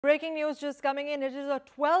Breaking news just coming in. It is a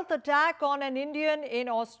 12th attack on an Indian in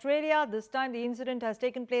Australia. This time the incident has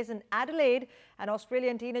taken place in Adelaide. An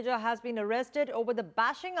Australian teenager has been arrested over the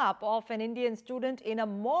bashing up of an Indian student in a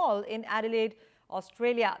mall in Adelaide,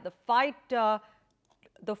 Australia. The fight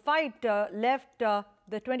left the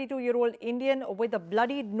 22-year-old Indian with a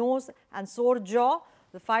bloodied nose and sore jaw.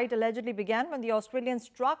 The fight allegedly began when the Australian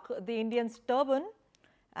struck the Indian's turban.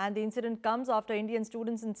 And the incident comes after Indian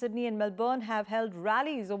students in Sydney and Melbourne have held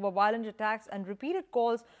rallies over violent attacks and repeated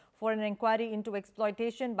calls for an inquiry into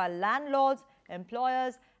exploitation by landlords,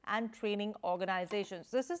 employers and training organizations.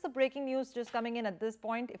 This is the breaking news just coming in at this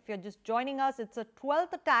point. If you're just joining us, it's a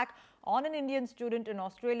 12th attack on an Indian student in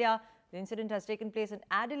Australia. The incident has taken place in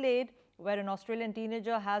Adelaide, where an Australian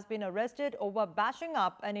teenager has been arrested over bashing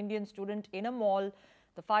up an Indian student in a mall.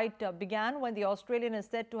 The fight began when the Australian is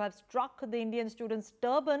said to have struck the Indian student's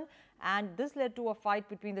turban, and this led to a fight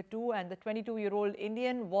between the two, and the 22-year-old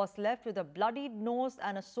Indian was left with a bloodied nose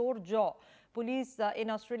and a sore jaw. Police in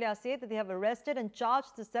Australia say that they have arrested and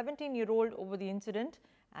charged the 17-year-old over the incident,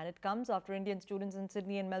 and it comes after Indian students in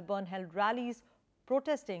Sydney and Melbourne held rallies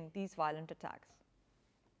protesting these violent attacks.